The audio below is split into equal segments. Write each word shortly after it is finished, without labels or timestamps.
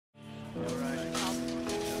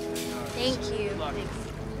Thank you. Thanks.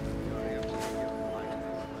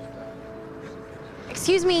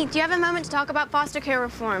 Excuse me, do you have a moment to talk about foster care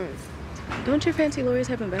reform? Don't your fancy lawyers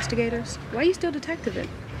have investigators? Why are you still detectiving?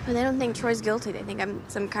 Oh, they don't think Troy's guilty. They think I'm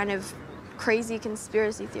some kind of crazy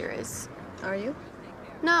conspiracy theorist. Are you?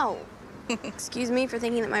 No. Excuse me for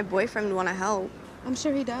thinking that my boyfriend would want to help. I'm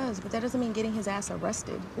sure he does, but that doesn't mean getting his ass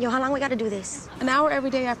arrested. Yo, how long we gotta do this? An hour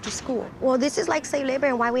every day after school. Well, this is like slave labor,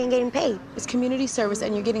 and why we ain't getting paid? It's community service,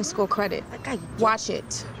 and you're getting school credit. Okay. Watch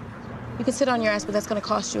it. You can sit on your ass, but that's gonna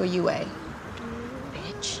cost you a UA.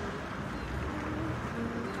 Bitch.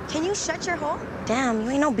 Can you shut your hole? Damn,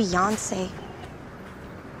 you ain't no Beyonce.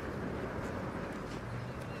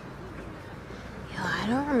 Yo, I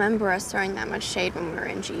don't remember us throwing that much shade when we were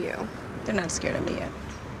in GU. They're not scared of me yet.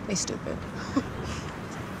 They stupid.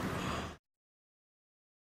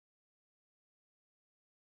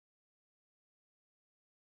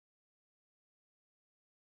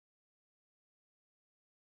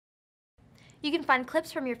 You can find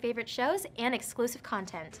clips from your favorite shows and exclusive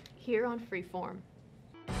content here on Freeform.